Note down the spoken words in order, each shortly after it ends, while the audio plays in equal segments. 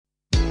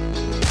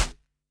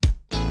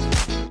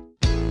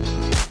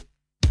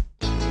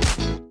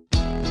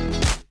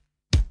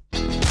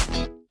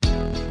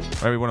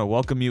All right, we want to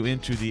welcome you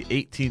into the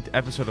 18th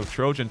episode of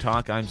Trojan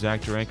Talk. I'm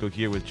Zach Duranko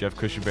here with Jeff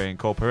Cushenberry and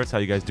Cole Perez. How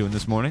you guys doing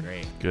this morning?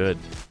 Great. Good.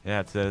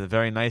 Yeah, it's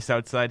very nice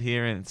outside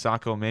here in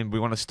Saco, Maine. We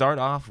want to start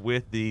off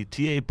with the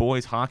TA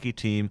boys hockey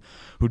team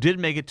who did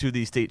make it to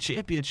the state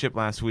championship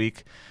last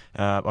week.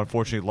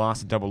 Unfortunately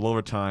lost in double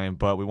overtime,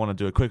 but we want to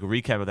do a quick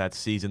recap of that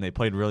season. They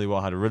played really well,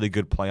 had a really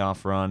good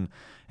playoff run,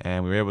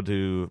 and we were able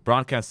to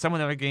broadcast some of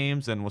their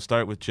games. And we'll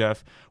start with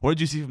Jeff. What did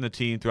you see from the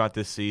team throughout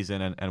this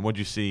season, and what did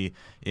you see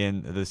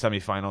in the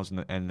semifinals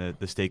and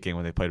the state game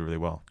when they played really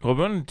well? Well,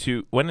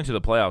 we went into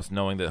the playoffs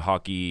knowing that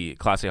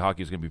Class A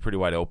hockey was going to be pretty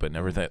wide open.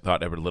 Everything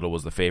thought Edward Little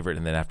was the favorite,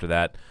 and then after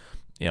that,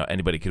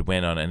 anybody could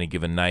win on any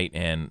given night,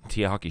 and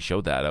TA hockey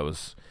showed that. I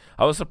was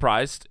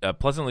surprised,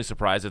 pleasantly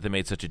surprised that they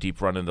made such a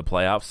deep run in the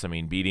playoffs. I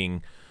mean,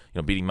 beating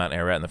Mount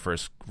Ararat in the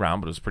first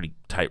round, but it was a pretty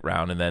tight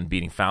round, and then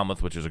beating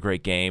Falmouth, which was a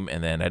great game,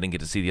 and then I didn't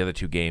get to see the other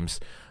two games.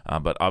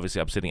 But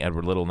obviously, upsetting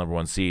Edward Little, number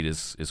one seed,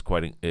 is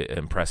quite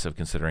impressive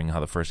considering how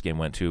the first game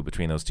went too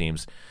between those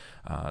teams.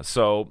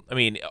 So, I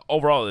mean,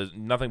 overall, there's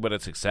nothing but a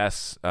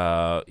success.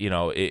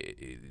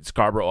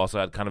 Scarborough also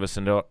had kind of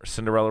a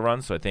Cinderella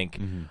run, so I think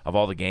of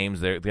all the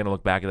games, they're going to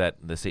look back at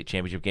the state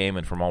championship game,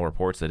 and from all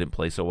reports, they didn't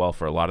play so well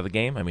for a lot of the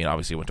game. I mean,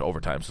 obviously, it went to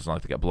overtime, so it's not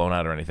like they got blown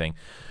out or anything.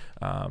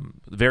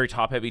 Very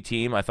top-heavy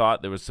team. I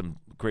thought there was some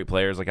great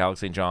players like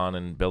Alex St. John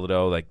and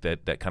Bilodeau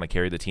that kind of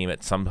carried the team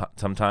at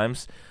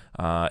sometimes.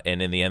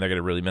 And in the end, they're going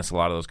to really miss a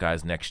lot of those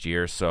guys next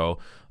year. So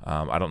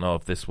I don't know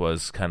if this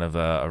was kind of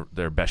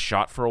their best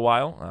shot for a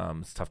while.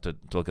 It's tough to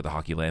look at the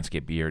hockey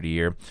landscape year to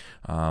year.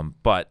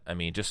 But, I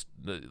mean, just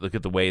look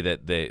at the way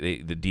that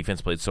the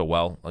defense played so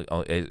well.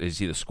 As you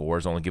see the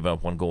scores, only giving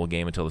up one goal a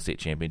game until the state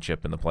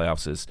championship, and the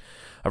playoffs is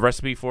a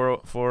recipe for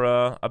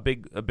a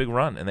big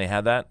run. And they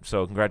had that.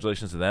 So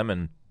congratulations to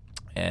them.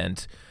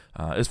 And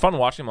it was fun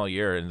watching them all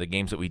year and the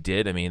games that we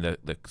did. I mean,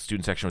 the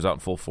student section was out in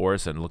full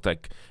force, and it looked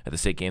like at the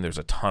state game there was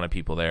a ton of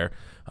people there,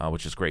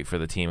 which is great for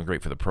the team and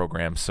great for the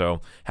program.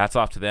 So hats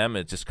off to them.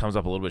 It just comes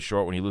up a little bit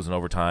short when you lose in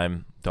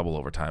overtime, double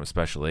overtime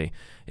especially.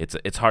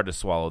 It's hard to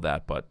swallow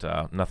that,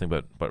 but nothing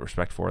but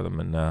respect for them,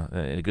 and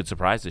a good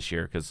surprise this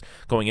year because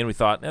going in we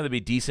thought they'd be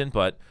decent,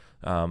 but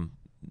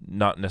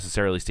not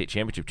necessarily state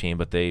championship team,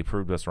 but they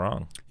proved us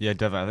wrong. Yeah,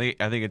 definitely.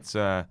 I think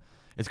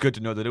it's good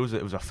to know that it was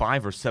a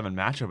 5 or 7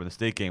 matchup in the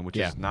state game, which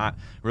is not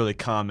really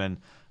common.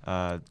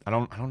 I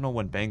don't know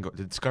when Bangor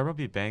did Scarborough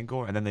beat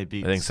Bangor, and then they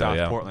beat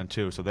South Portland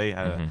too. So they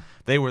had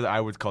they were I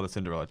would call the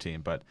Cinderella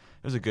team, but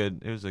it was a good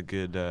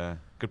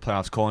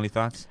playoffs. Cole, any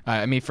thoughts?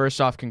 I mean,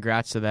 first off,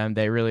 congrats to them.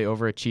 They really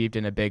overachieved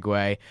in a big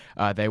way.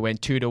 They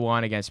went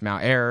 2-1 against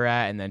Mount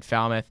Ararat and then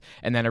Falmouth,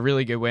 and then a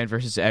really good win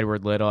versus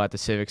Edward Little at the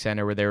Civic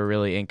Center where they were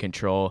really in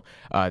control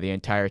the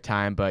entire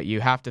time. But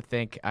you have to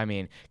think, I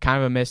mean, kind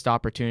of a missed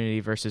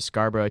opportunity versus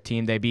Scarborough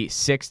team. They beat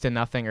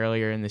 6-0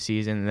 earlier in the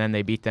season, and then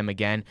they beat them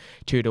again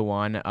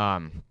 2-1.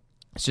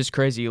 It's just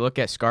crazy. You look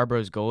at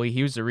Scarborough's goalie.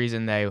 He was the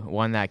reason they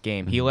won that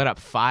game. He let up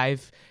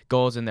 5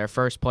 goals in their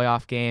first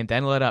playoff game,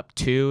 then let up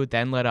 2,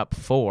 then let up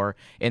 4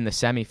 in the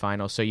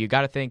semifinals. So you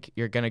got to think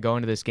you're going to go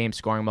into this game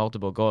scoring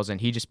multiple goals,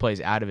 and he just plays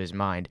out of his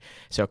mind.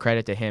 So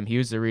credit to him. He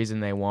was the reason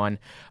they won.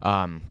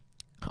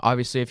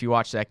 Obviously, if you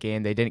watch that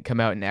game, they didn't come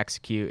out and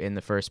execute in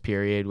the first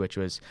period, which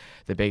was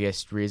the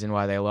biggest reason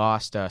why they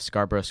lost.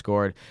 Scarborough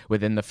scored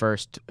within the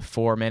first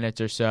 4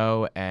 minutes or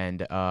so, and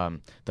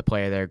the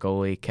play of their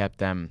goalie kept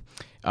them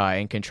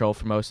in control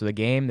for most of the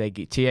game.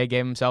 TA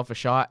gave himself a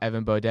shot.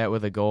 Evan Bodette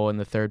with a goal in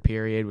the third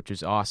period, which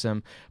was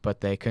awesome,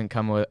 but they couldn't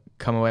come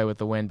away with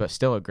the win. But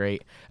still a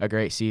great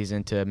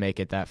season to make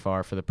it that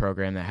far for the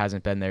program that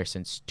hasn't been there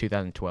since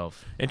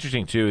 2012.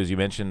 Interesting too, as you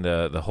mentioned,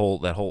 that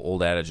whole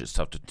old adage, it's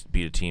tough to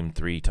beat a team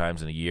 3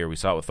 times in a year. We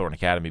saw it with Thornton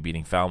Academy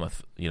beating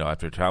Falmouth.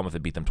 After Falmouth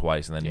had beat them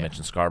twice, and then you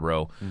mentioned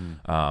Scarborough.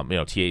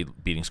 TA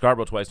beating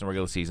Scarborough twice in the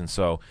regular season.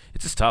 So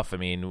it's just tough. I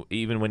mean,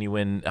 even when you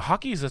win,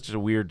 hockey is such a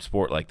weird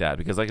sport like that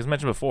because, like as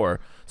mentioned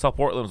before, South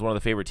Portland was one of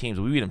the favorite teams.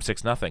 We beat them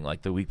 6-0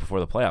 like the week before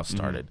the playoffs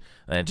started,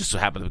 and it just so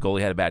happened the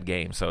goalie had a bad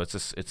game. So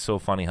it's so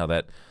funny how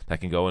that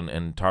can go.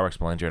 And Tarek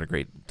Belanger had a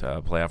great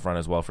playoff run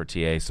as well for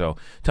TA. So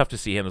tough to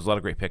see him. There's a lot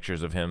of great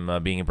pictures of him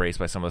being embraced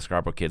by some of the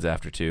Scarborough kids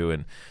after too,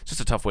 and it's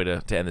just a tough way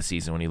to end the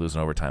season when you lose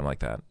in overtime like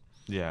that.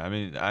 Yeah, I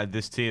mean,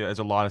 this team, there's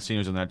a lot of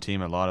seniors on that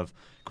team, a lot of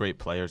great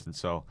players, and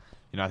so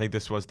I think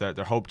this was their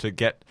hope to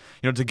get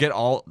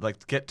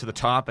to the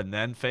top and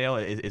then fail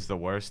is the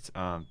worst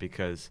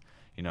because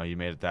you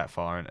made it that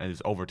far, and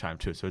it's overtime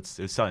too, so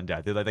it's sudden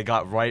death. They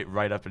got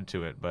right up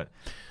into it. But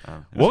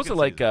what was it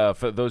like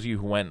for those of you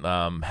who went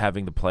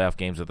having the playoff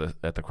games at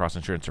the Cross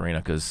Insurance Arena?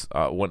 Because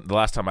the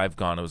last time I've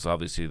gone, it was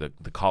obviously the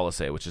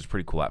Colisée, which is a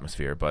pretty cool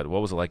atmosphere. But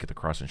what was it like at the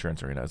Cross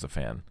Insurance Arena as a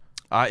fan?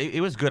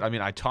 It was good. I mean,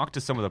 I talked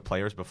to some of the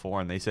players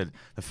before, and they said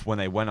when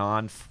they went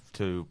on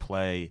to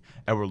play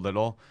Edward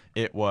Little,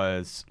 it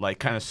was like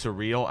kind of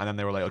surreal. And then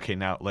they were like, okay,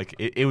 now like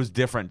it was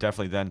different,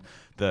 definitely than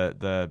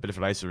the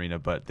Biddeford Ice Arena,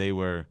 but they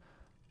were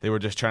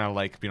just trying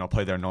to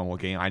play their normal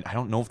game. I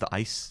don't know if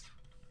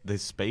the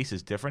space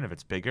is different, if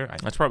it's bigger.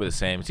 That's probably the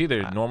same. It's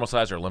either normal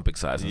size or Olympic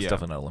size. And it's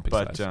definitely not Olympic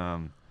size.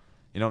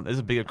 there's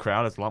a bigger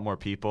crowd. It's a lot more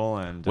people,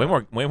 and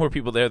way more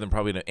people there than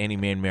probably any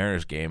Maine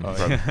Mariners game.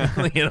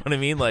 You know what I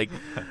mean? Like,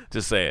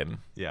 just saying.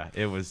 Yeah,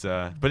 it was.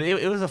 But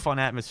it was a fun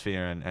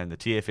atmosphere, and the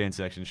TA fan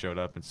section showed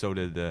up, and so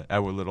did the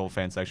Edward Little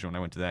fan section when I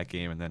went to that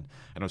game, and then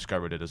I know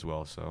Scarborough did as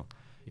well. So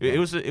it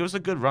was a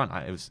good run.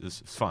 It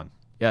was fun.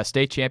 Yeah,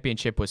 state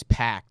championship was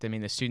packed. I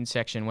mean, the student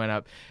section went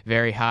up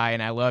very high,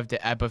 and I loved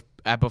it.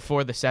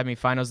 Before the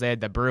semifinals, they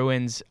had the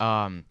Bruins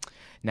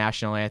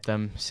national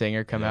anthem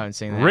singer come out and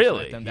sing the national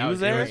anthem. He was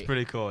there? It was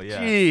pretty cool,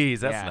 yeah. Jeez,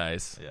 that's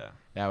nice. Yeah.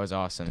 That was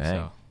awesome.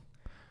 Dang.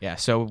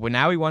 So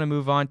now we want to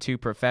move on to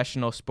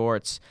professional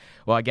sports.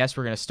 Well, I guess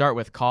we're going to start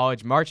with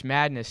college. March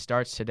Madness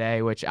starts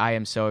today, which I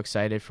am so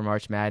excited for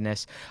March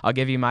Madness. I'll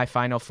give you my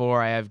Final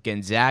Four. I have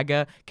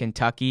Gonzaga,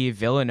 Kentucky,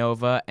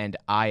 Villanova, and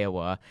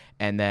Iowa.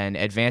 And then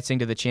advancing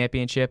to the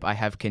championship, I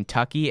have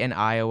Kentucky and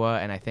Iowa,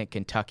 and I think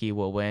Kentucky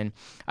will win.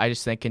 I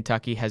just think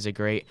Kentucky has a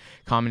great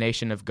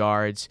combination of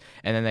guards,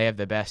 and then they have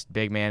the best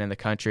big man in the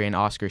country in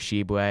Oscar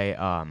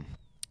Tshiebwe.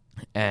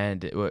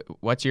 And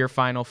what's your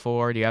Final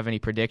Four? Do you have any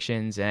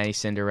predictions and any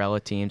Cinderella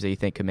teams that you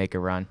think could make a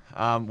run?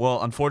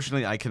 Well,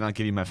 unfortunately, I cannot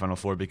give you my Final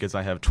Four because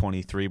I have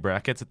 23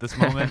 brackets at this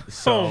moment.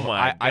 So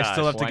I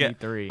still have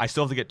 23. I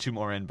still have to get 2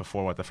 more in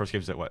before the first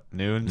game's at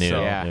noon. So,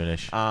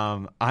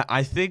 noonish.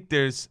 I think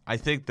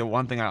the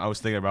one thing I was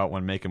thinking about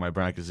when making my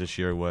brackets this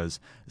year was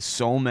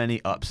so many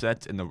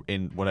upsets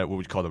in what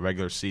we call the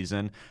regular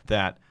season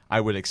that I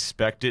would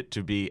expect it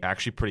to be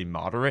actually pretty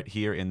moderate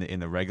here in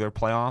the regular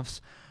playoffs.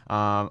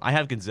 I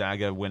have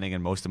Gonzaga winning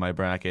in most of my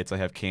brackets. I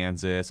have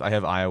Kansas. I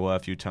have Iowa a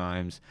few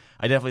times.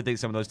 I definitely think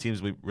some of those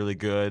teams will be really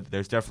good.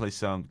 There's definitely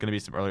going to be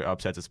some earlier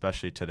upsets,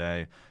 especially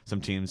today. Some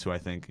teams who I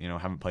think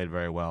haven't played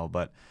very well,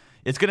 but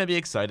it's going to be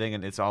exciting,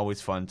 and it's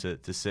always fun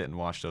to sit and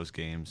watch those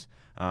games.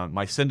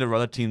 My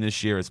Cinderella team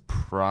this year is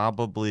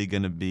probably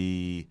going to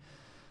be,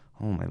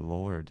 oh my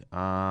Lord,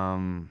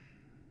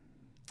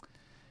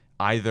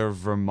 either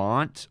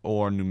Vermont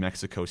or New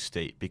Mexico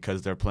State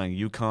because they're playing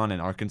UConn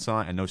and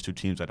Arkansas, and those two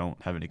teams I don't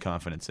have any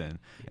confidence in.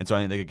 And so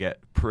I think they could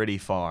get pretty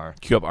far.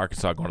 Cue up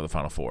Arkansas going to the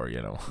Final Four,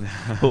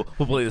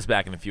 we'll play this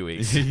back in a few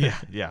weeks.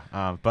 Yeah.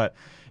 But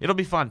it'll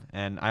be fun,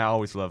 and I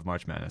always love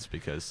March Madness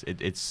because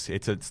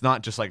it's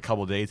not just like a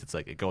couple days. It's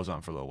like it goes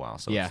on for a little while,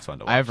 so it's fun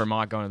to watch. I have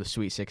Vermont going to the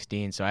Sweet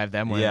 16, so I have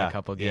them winning a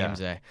couple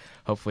games.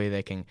 Hopefully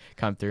they can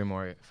come through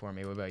more for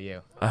me. What about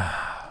you?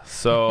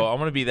 So I'm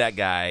going to be that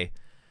guy.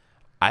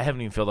 I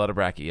haven't even filled out a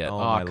bracket yet.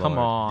 Oh, come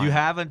on. You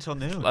have until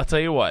noon. I'll tell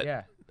you what.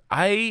 Yeah.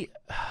 As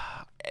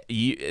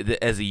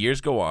the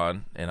years go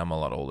on, and I'm a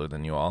lot older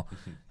than you all,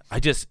 I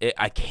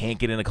can't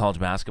get into college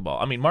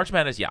basketball. I mean, March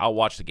Madness, I'll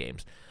watch the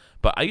games.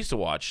 But I used to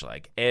watch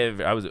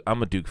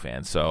I'm a Duke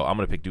fan, so I'm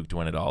going to pick Duke to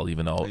win it all,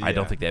 even though I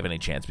don't think they have any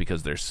chance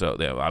because they're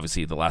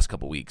obviously the last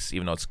couple weeks,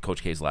 even though it's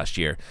Coach K's last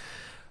year.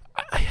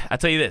 I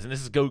tell you this, and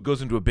this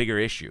goes into a bigger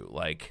issue,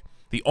 like –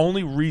 the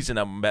only reason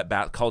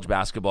college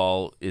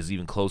basketball is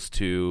even close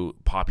to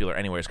popular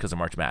anywhere is because of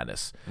March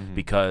Madness. Mm-hmm.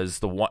 Because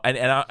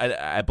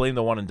I blame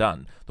the one and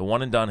done. The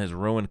one and done has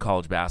ruined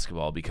college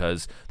basketball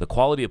because the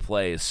quality of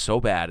play is so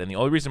bad. And the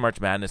only reason March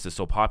Madness is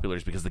so popular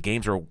is because the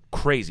games are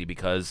crazy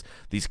because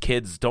these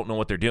kids don't know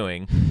what they're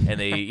doing, and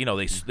they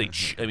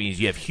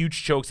you have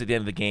huge chokes at the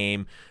end of the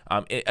game.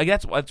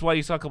 That's why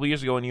you saw a couple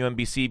years ago when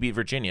UMBC beat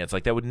Virginia. It's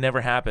like that would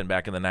never happen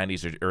back in the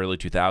 90s or early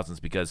 2000s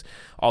because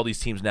all these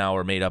teams now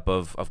are made up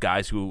of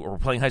guys who were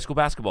playing high school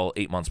basketball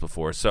 8 months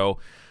before. So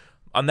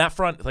on that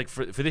front, like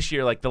for this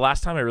year, like the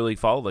last time I really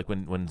followed, like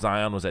when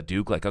Zion was at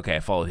Duke, like, okay, I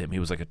followed him. He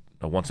was like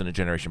a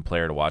once-in-a-generation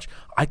player to watch.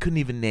 I couldn't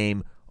even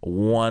name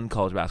one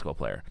college basketball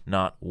player.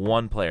 Not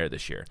one player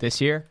this year. This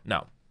year?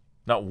 No.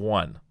 Not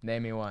one.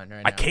 Name me one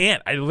right now. I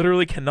can't. I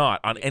literally cannot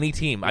on any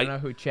team. I don't know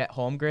who Chet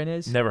Holmgren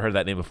is? Never heard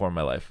that name before in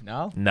my life.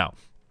 No? No.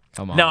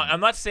 Come on. No, I'm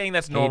not saying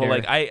that's normal.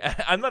 Like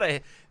I'm not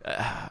I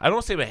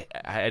don't say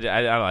I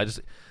don't know. I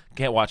just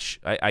can't watch.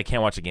 I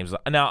can't watch the games.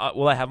 Now,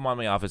 will I have them on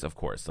my office? Of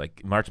course.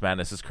 Like March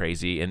Madness is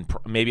crazy, and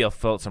maybe I'll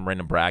fill out some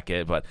random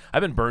bracket. But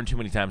I've been burned too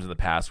many times in the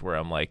past where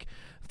I'm like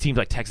teams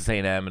like Texas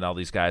A&M and all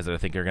these guys that I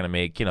think are going to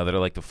make that are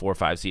like the 4 or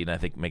 5 seed, and I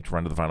think make to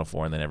run to the Final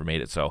Four, and they never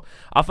made it. So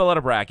I'll fill out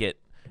a bracket.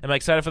 Am I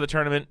excited for the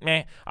tournament?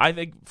 I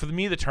think for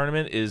me the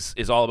tournament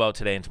is all about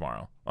today and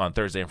tomorrow on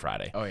Thursday and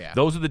Friday. Oh yeah,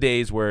 those are the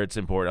days where it's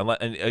important.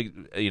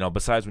 And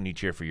besides when you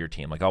cheer for your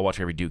team, like I'll watch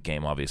every Duke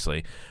game,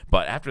 obviously.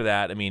 But after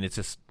that, I mean, it's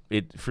just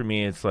for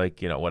me, it's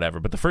like whatever.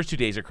 But the first 2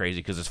 days are crazy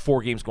because there's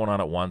 4 games going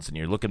on at once, and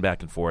you're looking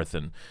back and forth,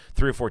 and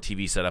 3 or 4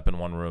 TVs set up in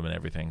one room and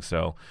everything.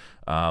 So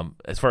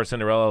as far as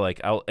Cinderella,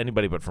 like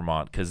anybody but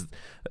Vermont, because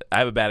I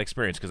have a bad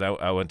experience because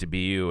I went to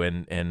BU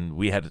and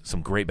we had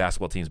some great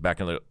basketball teams back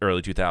in the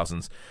early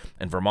 2000s,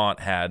 and Vermont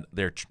had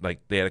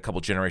they had a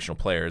couple generational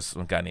players.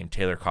 One guy named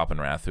Taylor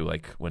Coppenrath who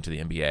went to the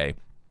NBA,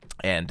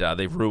 and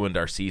they've ruined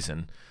our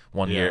season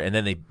one year, and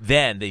then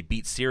they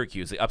beat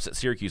Syracuse. They upset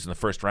Syracuse in the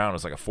first round. It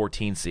was like a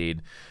 14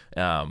 seed,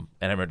 and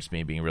I remember just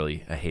me being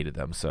I hated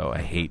them. So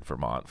I hate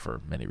Vermont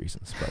for many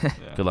reasons. But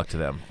good luck to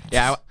them.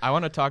 Yeah, I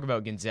want to talk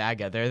about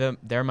Gonzaga.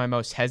 They're my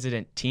most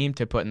hesitant team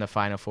to put in the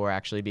Final Four,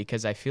 actually,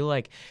 because I feel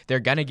like they're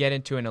gonna get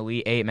into an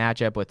Elite Eight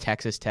matchup with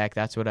Texas Tech.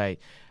 That's what I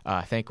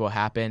think will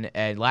happen.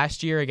 And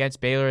last year against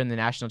Baylor in the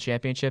national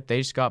championship, they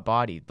just got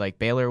bodied. Like,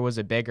 Baylor was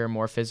a bigger,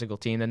 more physical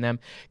team than them.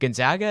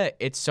 Gonzaga,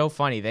 it's so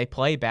funny. They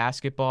play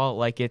basketball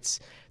like it's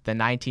the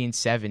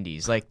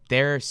 1970s. Like,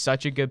 they're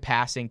such a good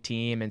passing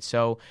team and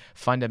so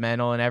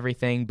fundamental and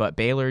everything, but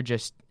Baylor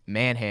just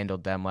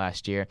manhandled them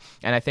last year.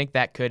 And I think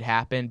that could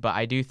happen, but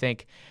I do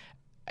think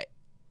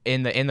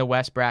in the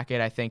West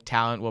bracket, I think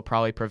talent will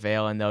probably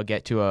prevail and they'll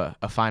get to a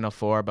Final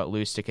Four but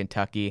lose to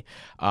Kentucky.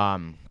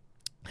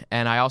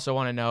 And I also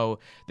want to know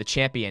the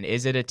champion.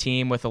 Is it a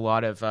team with a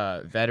lot of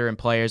veteran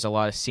players, a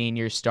lot of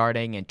seniors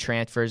starting and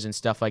transfers and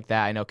stuff like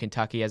that? I know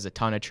Kentucky has a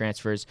ton of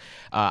transfers.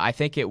 I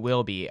think it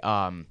will be.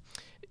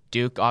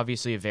 Duke,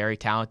 obviously a very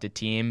talented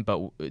team,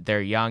 but they're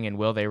young, and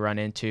will they run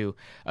into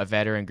a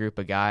veteran group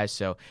of guys?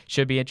 So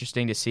should be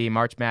interesting to see.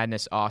 March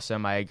Madness,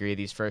 awesome. I agree.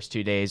 These first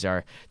 2 days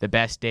are the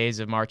best days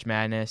of March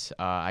Madness.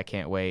 I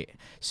can't wait.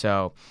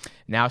 So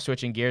now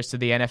switching gears to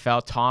the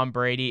NFL, Tom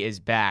Brady is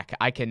back.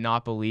 I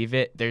cannot believe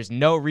it. There's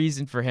no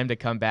reason for him to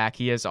come back.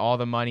 He has all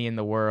the money in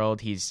the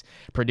world. He's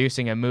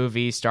producing a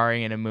movie,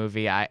 starring in a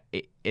movie.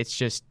 It's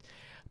just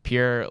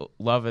pure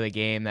love of the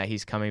game that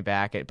he's coming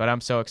back. But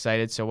I'm so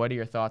excited. So what are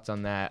your thoughts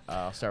on that?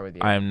 I'll start with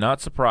you. I am not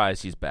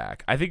surprised he's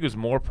back. I think it was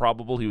more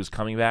probable he was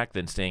coming back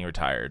than staying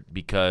retired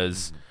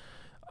because,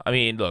 I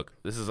mean, look,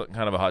 this is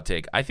kind of a hot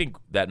take. I think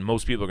that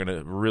most people are going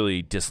to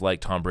really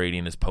dislike Tom Brady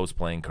in his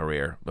post-playing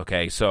career.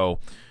 Okay, so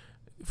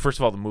first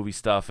of all, the movie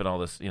stuff and all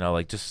this,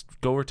 like, just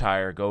go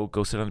retire, go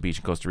sit on the beach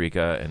in Costa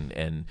Rica,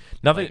 and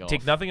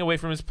take nothing away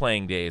from his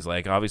playing days.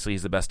 Like, obviously,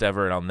 he's the best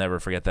ever, and I'll never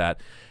forget that.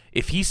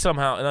 If he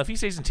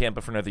stays in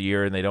Tampa for another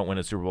year and they don't win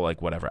a Super Bowl,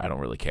 like, whatever, I don't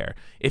really care.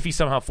 If he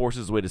somehow forces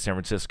his way to San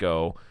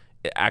Francisco,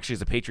 actually,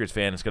 as a Patriots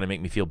fan, it's going to make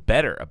me feel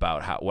better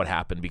about what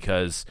happened,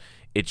 because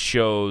it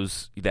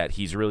shows that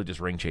he's really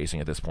just ring chasing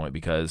at this point,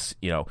 because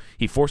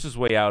he forced his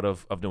way out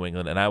of New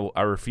England, and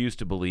I refuse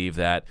to believe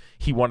that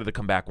he wanted to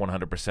come back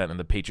 100%, and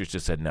the Patriots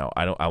just said no.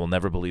 I will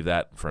never believe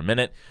that for a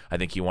minute. I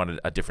think he wanted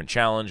a different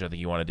challenge. I think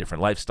he wanted a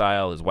different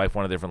lifestyle. His wife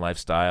wanted a different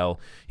lifestyle.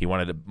 He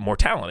wanted more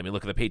talent. I mean,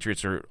 look at the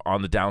Patriots are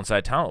on the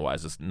downside talent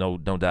wise. There's no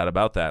doubt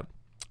about that.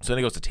 So then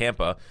he goes to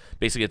Tampa.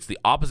 Basically, it's the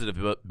opposite of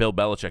Bill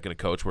Belichick and a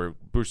coach, where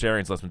Bruce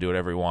Arians lets him do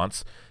whatever he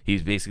wants.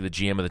 He's basically the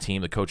GM of the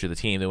team, the coach of the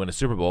team. They win a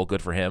Super Bowl,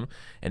 good for him.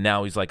 And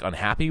now he's like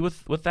unhappy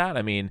with that.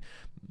 I mean,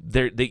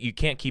 you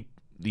can't keep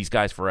these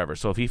guys forever.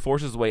 So if he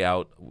forces his way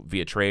out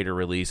via trade or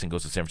release and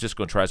goes to San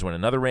Francisco and tries to win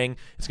another ring,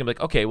 it's going to be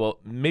like, okay, well,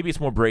 maybe it's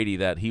more Brady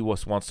that he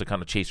wants to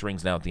kind of chase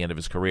rings now at the end of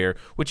his career,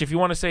 which if you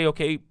want to say,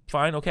 okay,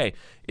 fine, okay.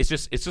 It's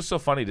just so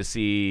funny to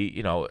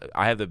see,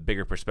 I have the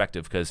bigger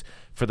perspective, because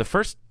for the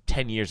first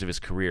 10 years of his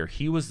career,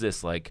 he was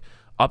this like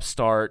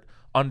upstart,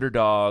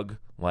 underdog,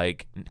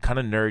 like kind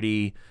of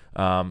nerdy,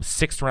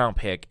 6th round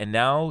pick, and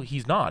now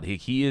he's not.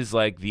 He is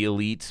like the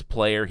elite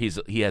player.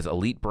 He has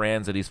elite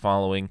brands that he's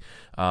following,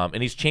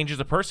 and he's changed as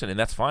a person, and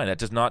that's fine. That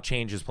does not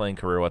change his playing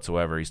career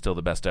whatsoever. He's still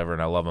the best ever,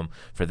 and I love him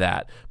for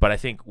that. But I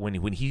think when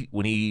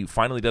he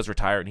finally does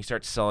retire and he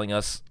starts selling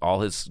us all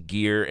his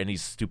gear and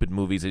these stupid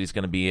movies that he's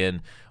going to be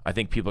in, I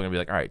think people are going to be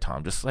like, all right,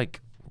 Tom, just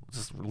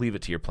leave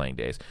it to your playing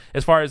days.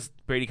 As far as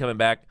Brady coming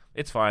back,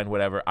 it's fine,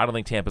 whatever. I don't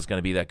think Tampa's going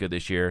to be that good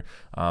this year.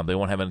 They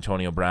won't have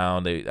Antonio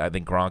Brown. I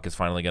think Gronk is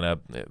finally going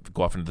to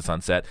go off into the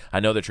sunset.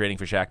 I know they're trading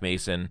for Shaq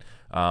Mason,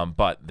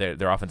 but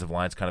their offensive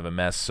line's kind of a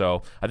mess.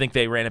 So I think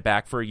they ran it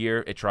back for a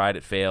year. It tried.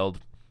 It failed.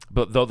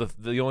 But though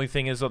the only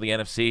thing is, though, the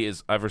NFC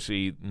is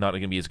obviously not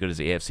going to be as good as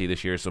the AFC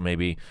this year, so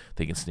maybe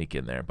they can sneak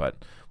in there.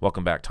 But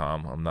welcome back,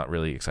 Tom. I'm not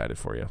really excited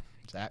for you.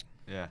 Zach?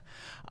 Yeah.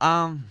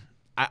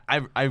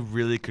 I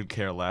really could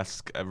care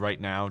less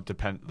right now,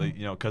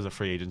 because of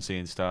free agency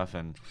and stuff,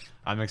 and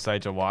I'm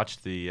excited to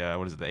watch the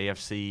the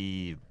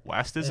AFC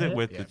West, is it,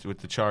 with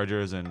the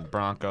Chargers and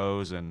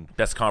Broncos, and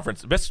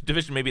best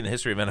division maybe in the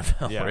history of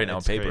NFL right now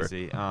on paper.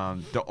 Crazy.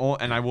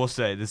 And I will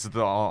say, this is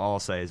all I'll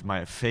say, is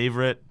my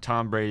favorite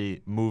Tom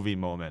Brady movie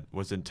moment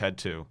was in Ted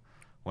 2.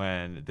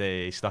 When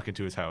they snuck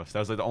into his house. That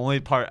was like the only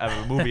part of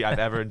a movie I've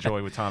ever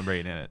enjoyed with Tom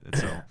Brady in it.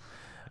 So,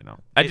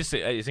 I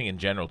think in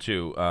general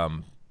too,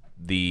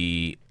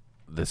 the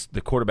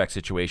quarterback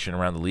situation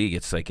around the league,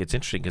 it's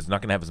interesting because it's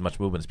not going to have as much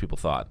movement as people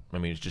thought. I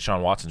mean,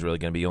 Deshaun Watson's really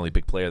going to be the only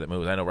big player that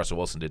moves. I know Russell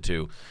Wilson did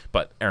too,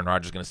 but Aaron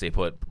Rodgers is going to stay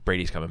put.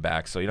 Brady's coming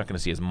back, so you're not going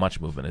to see as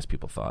much movement as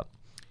people thought.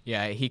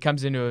 Yeah, he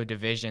comes into a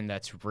division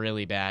that's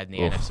really bad in the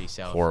NFC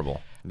South. Horrible.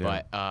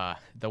 Yeah. But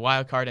the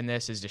wild card in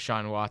this is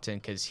Deshaun Watson,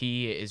 because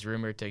he is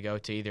rumored to go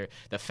to either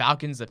the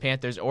Falcons, the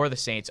Panthers, or the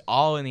Saints,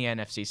 all in the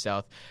NFC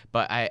South.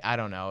 But I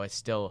don't know. It's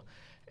still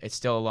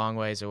a long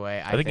ways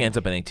away. I think it ends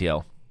up in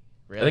ATL.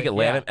 Really? I think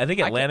Atlanta. Yeah. I think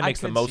Atlanta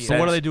makes the could most see sense. So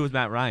what do they do with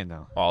Matt Ryan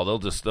now? Oh,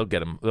 they'll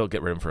get him. They'll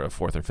get rid of him for a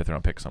 4th or 5th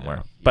round pick somewhere.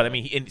 Yeah. But I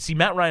mean, see,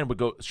 Matt Ryan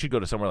should go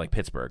to somewhere like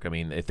Pittsburgh. I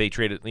mean, if they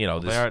traded, They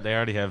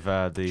already have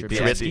the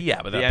Trubisky,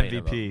 yeah, but the they're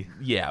paying MVP. him.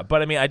 Yeah,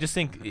 but I mean, I just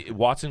think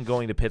Watson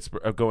going to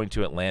Pittsburgh, or going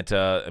to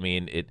Atlanta. I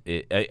mean,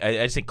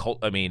 I just think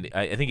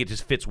I think it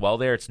just fits well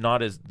there. It's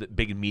not as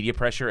big media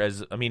pressure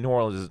as New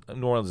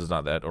Orleans is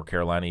not that, or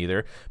Carolina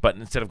either. But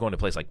instead of going to a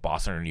place like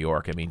Boston or New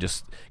York, I mean,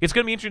 it's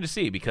going to be interesting to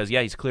see because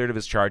he's cleared of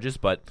his charges,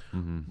 but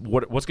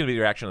what's going to be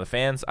the reaction of the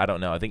fans? I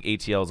don't know. I think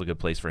ATL is a good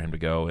place for him to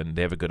go, and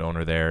they have a good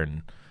owner there,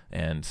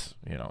 and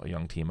a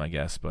young team, I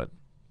guess, but.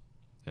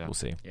 Yeah. We'll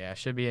see. Yeah,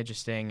 should be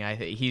interesting.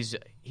 He's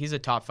a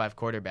top 5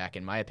 quarterback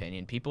in my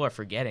opinion. People are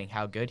forgetting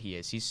how good he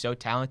is. He's so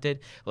talented.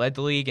 Led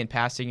the league in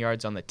passing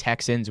yards on the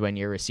Texans when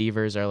your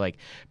receivers are like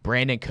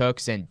Brandon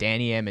Cooks and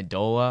Danny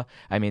Amendola.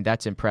 I mean,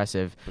 that's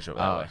impressive. Push it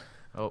that way.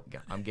 Oh,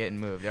 I'm getting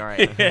moved. All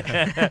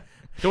right.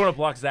 Don't want to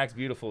block Zach's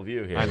beautiful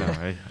view here. I know.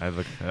 Right?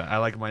 I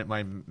like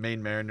my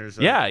Maine Mariners.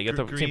 Yeah, you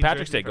got the St.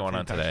 Patrick's Day going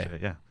on today.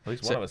 Yeah, at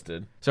least one of us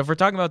did. So if we're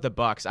talking about the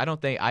Bucs,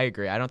 I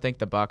agree. I don't think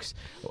the Bucs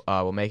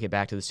will make it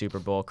back to the Super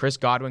Bowl. Chris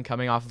Godwin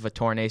coming off of a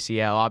torn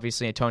ACL.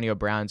 Obviously, Antonio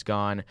Brown's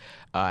gone.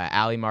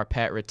 Ali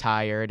Marpet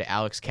retired.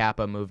 Alex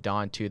Kappa moved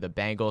on to the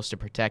Bengals to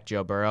protect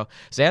Joe Burrow.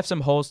 So they have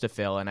some holes to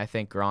fill, and I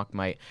think Gronk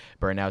might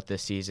burn out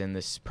this season.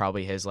 This is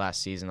probably his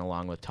last season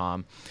along with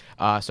Tom.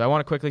 So I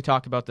want to quickly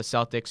talk about the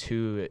Celtics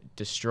who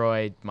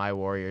destroyed my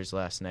Warriors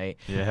last night.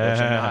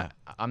 Yeah. Which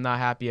I'm not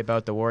happy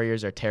about. The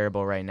Warriors are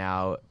terrible right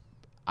now.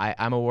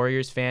 I'm a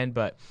Warriors fan,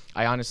 but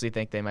I honestly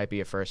think they might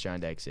be a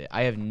first-round exit.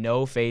 I have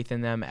no faith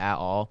in them at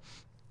all.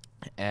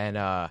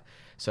 And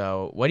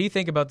so what do you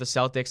think about the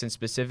Celtics and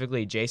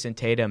specifically Jason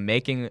Tatum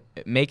making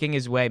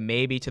his way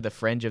maybe to the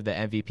fringe of the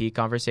MVP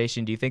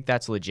conversation? Do you think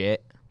that's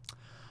legit?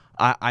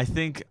 I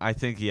think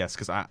yes,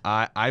 because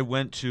I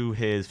went to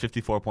his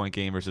 54-point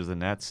game versus the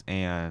Nets,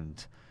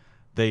 and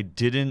they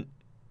didn't,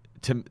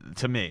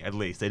 to me at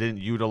least, they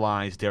didn't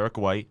utilize Derek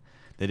White.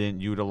 They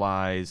didn't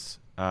utilize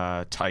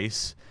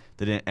Tice.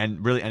 They didn't,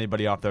 and really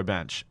anybody off their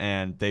bench.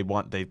 And they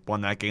won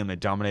that game. They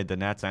dominated the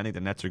Nets. I think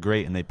the Nets are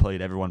great, and they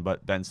played everyone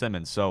but Ben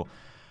Simmons. So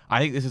I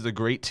think this is a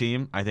great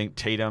team. I think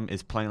Tatum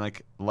is playing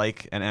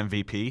like an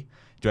MVP.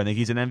 Do I think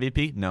he's an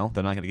MVP? No,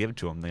 they're not going to give it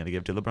to him. They're going to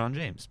give it to LeBron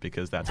James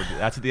because that's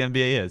what the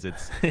NBA is.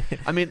 It's,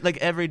 I mean, like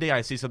every day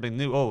I see something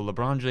new. Oh,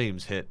 LeBron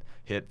James hit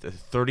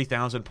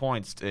 30,000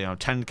 points,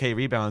 10K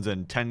rebounds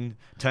and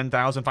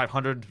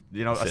 10,500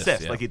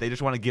 assists. Yeah. Like they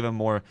just want to give him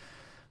more.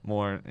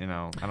 I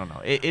don't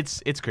know.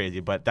 It's crazy,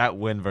 but that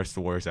win versus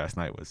the Warriors last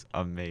night was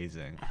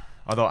amazing.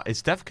 Although, is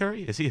Steph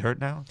Curry, is he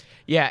hurt now?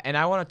 Yeah, and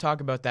I want to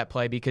talk about that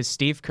play because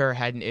Steve Kerr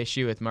had an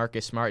issue with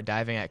Marcus Smart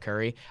diving at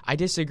Curry. I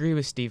disagree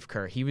with Steve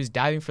Kerr. He was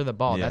diving for the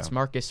ball. Yeah. That's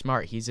Marcus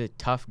Smart. He's a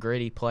tough,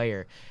 gritty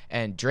player.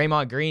 And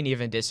Draymond Green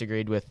even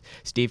disagreed with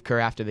Steve Kerr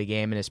after the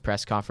game in his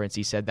press conference.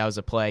 He said that was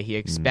a play he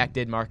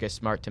expected Marcus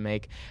Smart to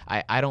make.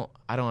 I don't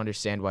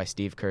understand why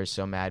Steve Kerr is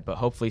so mad, but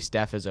hopefully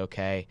Steph is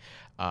okay.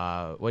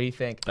 What do you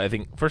think? I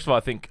think first of all,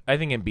 I think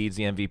Embiid's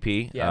the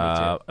MVP. Yeah,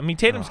 me too. I mean,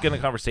 Tatum's getting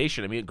a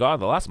conversation. I mean, God,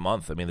 the last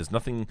month. I mean, there's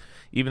nothing.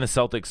 Even the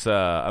Celtics.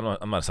 I'm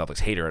not a Celtics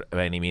hater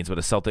by any means, but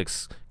the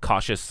Celtics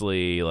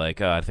cautiously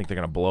I think they're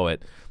going to blow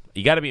it.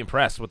 You got to be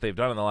impressed with what they've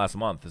done in the last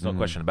month. There's no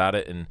question about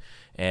it.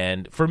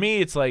 And for me,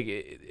 it's like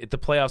the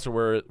playoffs are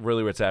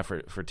where it's at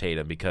for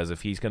Tatum, because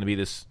if he's going to be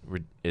this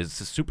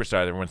superstar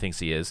that everyone thinks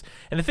he is,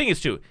 and the thing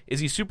is too, is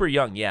he's super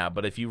young, yeah.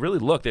 But if you really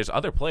look, there's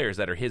other players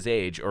that are his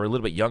age or a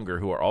little bit younger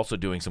who are also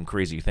doing some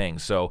crazy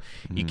things. So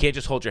you can't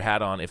just hold your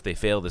hat on if they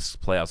fail this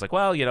playoffs. Like,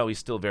 well, he's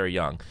still very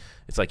young.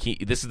 It's like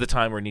this is the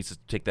time where he needs to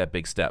take that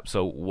big step.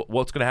 So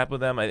what's going to happen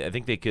with them? I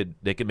think they could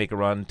make a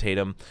run.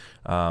 Tatum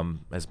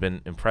has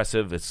been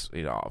impressive. It's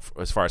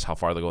as far as how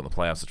far they go in the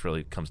playoffs, it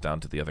really comes down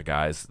to the other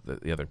guys,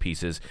 the other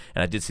pieces.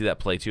 And I did see that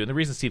play too. And the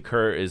reason Steve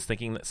Kerr is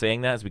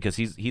saying that is because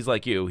he's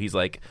like you. He's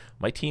like,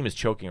 my team is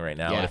choking right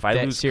now, and if I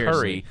lose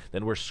Curry,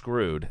 then we're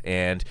screwed.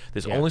 And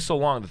there's only so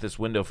long that this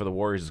window for the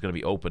Warriors is going to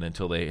be open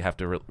until they have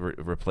to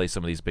replace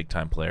some of these big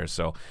time players.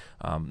 So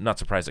not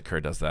surprised that Kerr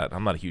does that.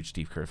 I'm not a huge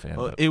Steve Kerr fan.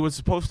 Well, it was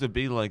supposed to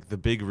be like the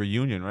big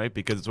reunion, right?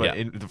 Because it's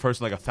in the first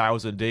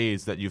 1,000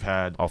 days that you've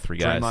had all three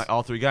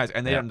guys,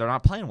 and they're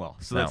not playing well.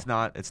 So it's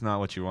not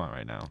what you want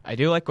right now. I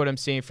do like what I'm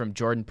seeing from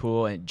Jordan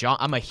Poole and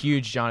I'm a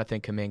huge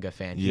Jonathan Kuminga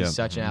fan. He's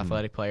such an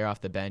athletic player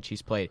off the bench.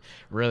 He's played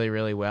really,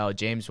 really well.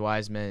 James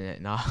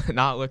Wiseman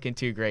not looking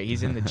too great.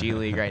 He's in the G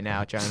League right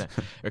now trying to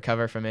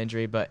recover from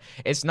injury, but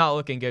it's not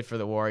looking good for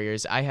the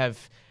Warriors. I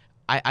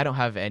don't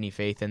have any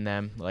faith in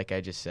them, like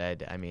I just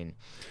said. I mean,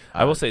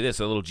 I will say this,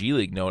 a little G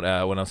League note.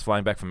 When I was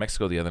flying back from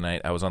Mexico the other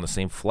night, I was on the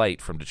same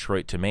flight from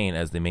Detroit to Maine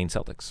as the Maine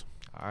Celtics.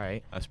 All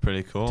right. That's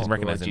pretty cool. Didn't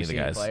recognize any of the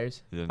guys.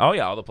 Players? Oh,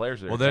 yeah, all the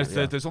players are there.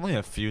 Well, there's only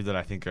a few that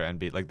I think are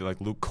NBA, like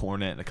Luke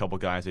Cornett and a couple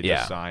guys they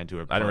just signed who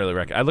are. I didn't really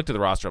recognize. I looked at the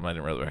roster, and I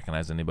didn't really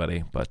recognize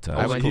anybody. But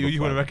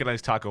you would have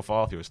recognized Taco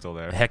Fall if he was still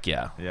there. Heck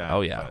yeah. Yeah.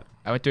 Oh, yeah. But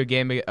I went to a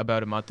game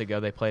about a month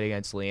ago. They played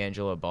against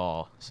LiAngelo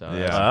Ball. So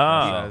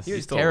he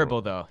was still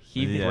terrible though.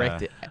 He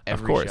ripped it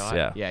every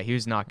shot. Yeah, he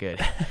was not good.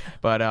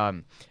 But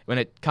when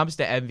it comes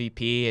to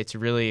MVP, it's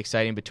really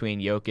exciting between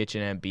Jokic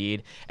and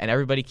Embiid, and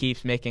everybody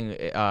keeps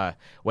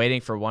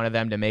waiting for one of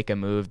them to make a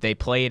move. They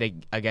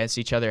played against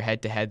each other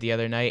head to head the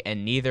other night,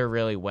 and neither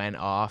really went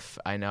off.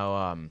 I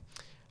know.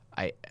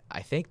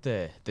 I think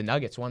the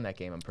Nuggets won that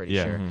game, I'm pretty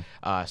sure.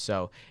 Mm-hmm.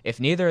 So if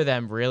neither of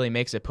them really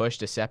makes a push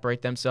to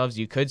separate themselves,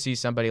 you could see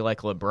somebody like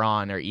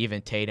LeBron or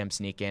even Tatum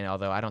sneak in,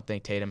 although I don't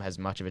think Tatum has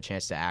much of a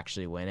chance to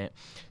actually win it.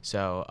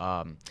 So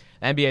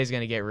the NBA is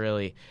going to get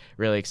really,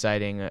 really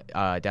exciting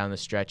down the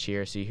stretch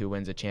here, see who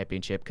wins a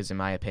championship, because in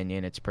my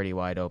opinion, it's pretty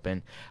wide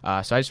open.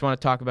 So I just want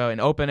to talk about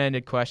an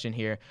open-ended question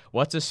here.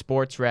 What's a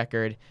sports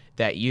record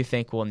that you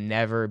think will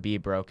never be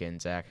broken,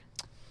 Zach?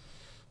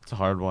 It's a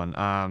hard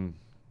one.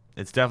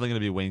 It's definitely going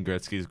to be Wayne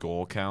Gretzky's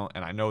goal count,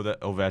 and I know that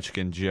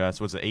Ovechkin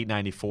just was it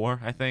 894,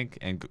 I think,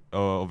 and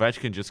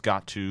Ovechkin just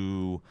got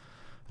to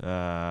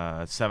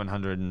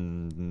 700,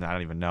 and I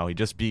don't even know. He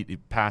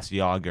passed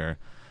Yager,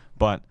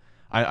 but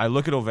I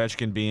look at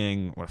Ovechkin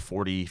being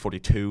 40,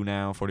 42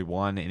 now,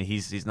 41, and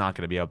he's not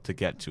going to be able to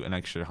get to an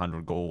extra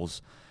 100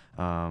 goals,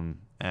 and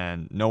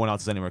no one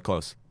else is anywhere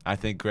close. I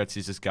think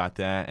Gretzky's just got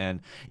that, and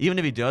even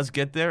if he does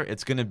get there,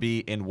 it's going to be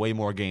in way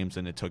more games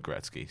than it took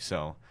Gretzky.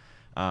 So.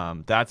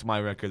 That's my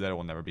record that it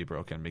will never be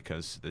broken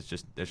because there's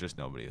just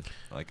nobody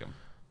like him.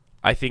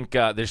 I think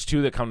there's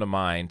two that come to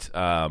mind.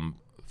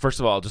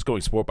 First of all, just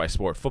going sport by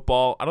sport,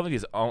 football. I don't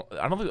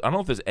know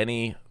if there's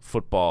any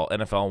football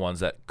NFL ones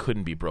that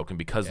couldn't be broken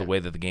because of the way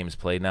that the game is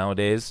played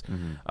nowadays.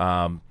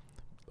 Mm-hmm.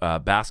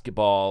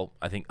 Basketball,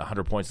 I think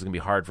 100 points is gonna be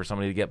hard for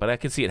somebody to get, but I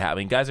can see it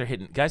happening. Guys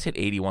hit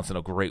 80 once in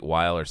a great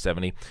while or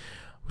 70.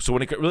 So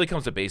when it really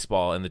comes to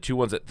baseball, and the two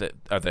ones that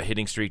are the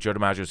hitting streak, Joe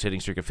DiMaggio's hitting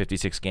streak of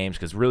 56 games,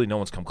 because really no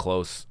one's come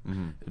close,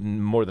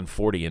 more than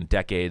 40 in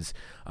decades.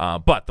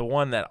 But the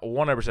one that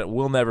 100%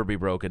 will never be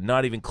broken,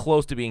 not even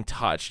close to being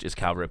touched, is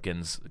Cal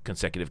Ripken's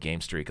consecutive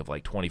game streak of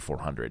like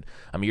 2,400.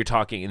 I mean, you're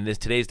talking in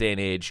today's day and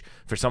age,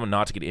 for someone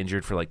not to get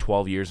injured for like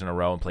 12 years in a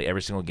row and play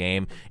every single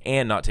game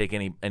and not take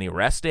any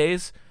rest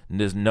days. And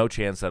there's no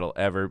chance that'll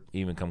ever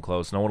even come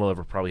close. No one will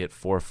ever probably hit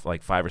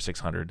 500 or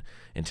 600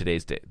 in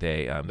today's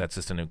day. That's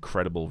just an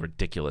incredible,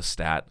 ridiculous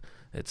stat.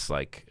 It's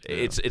like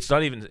it's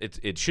not even.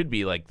 It should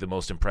be like the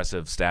most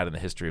impressive stat in the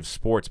history of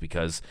sports,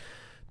 because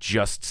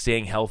just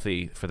staying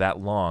healthy for that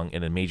long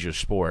in a major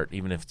sport,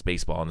 even if it's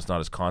baseball and it's not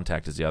as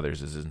contact as the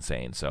others, is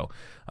insane. So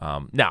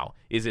now,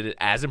 is it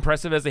as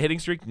impressive as the hitting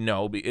streak?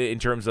 No, in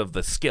terms of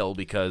the skill,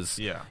 because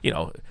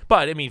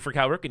but I mean, for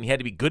Cal Ripken, he had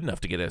to be good enough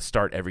to get a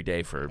start every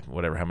day for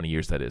how many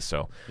years that is.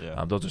 So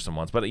those are some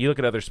ones. But you look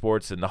at other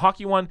sports, and the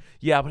hockey one,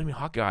 but I mean,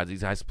 hockey guys,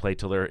 these guys play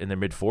till they're in their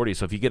mid 40s.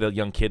 So if you get a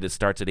young kid that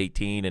starts at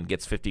 18 and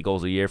gets 50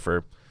 goals a year it's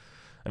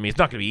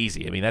not going to be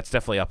easy. I mean, that's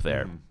definitely up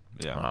there.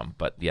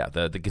 But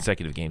the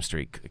consecutive game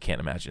streak, I can't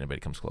imagine anybody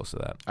comes close to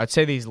that. I'd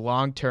say these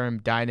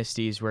long-term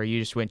dynasties where you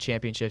just win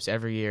championships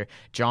every year.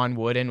 John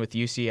Wooden with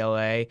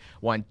UCLA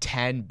won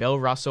 10. Bill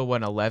Russell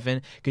won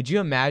 11. Could you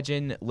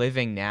imagine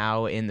living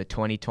now in the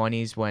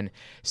 2020s when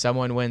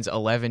someone wins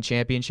 11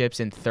 championships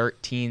in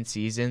 13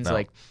 seasons? No.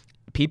 Like,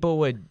 people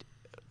would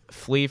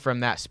flee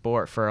from that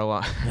sport for a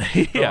long,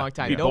 long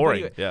time. Be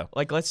boring.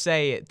 Like, let's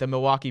say the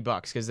Milwaukee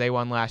Bucks, because they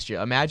won last year.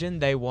 Imagine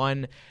they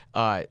won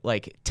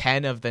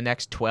 10 of the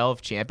next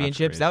 12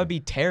 championships. That would be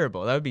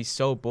terrible. That would be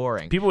so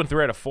boring. People win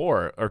 3 out of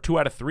 4 or 2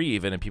 out of 3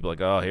 even, and people are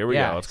like, oh, here we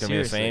go. It's going to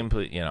be the same,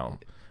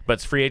 But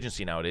it's free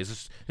agency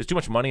nowadays. There's too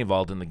much money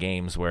involved in the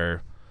games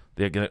where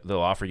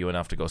they'll offer you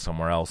enough to go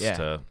somewhere else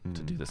to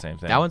do the same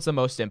thing. That one's the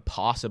most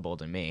impossible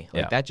to me.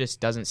 That just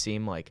doesn't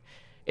seem like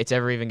it's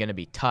ever even going to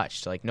be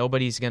touched. Like,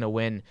 nobody's going to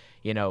win,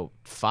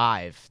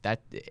 5.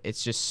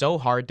 It's just so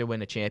hard to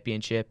win a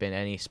championship in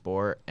any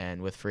sport,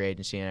 and with free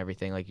agency and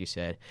everything, like you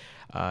said,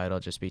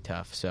 it'll just be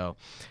tough. So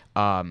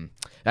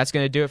that's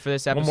going to do it for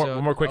this episode.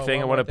 One more quick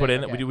thing I want to put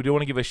in. Okay. We do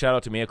want to give a shout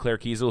out to Mia Claire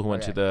Kiesel, who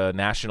went to the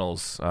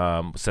Nationals,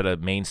 set a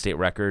Maine state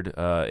record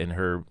in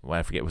her,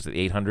 I forget, was it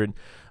 800?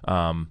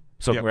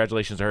 So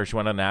congratulations to her. She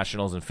went on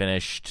Nationals and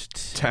finished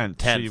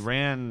 10th. She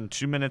ran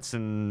 2 minutes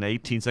and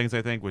 18 seconds,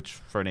 I think, which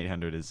for an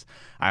 800 is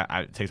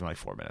it takes me like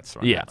 4 minutes to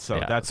run that. So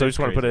I just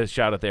want to put a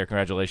shout out there.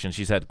 Congratulations.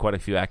 She's had quite a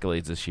few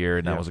accolades this year,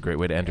 and that was a great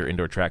way to enter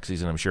indoor track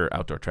season. I'm sure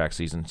outdoor track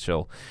season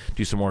she'll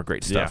do some more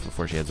great stuff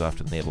before she heads off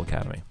to the Naval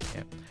Academy.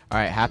 Yeah. All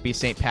right, happy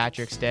St.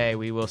 Patrick's Day.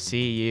 We will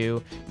see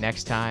you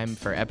next time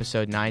for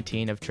episode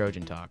 19 of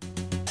Trojan Talk.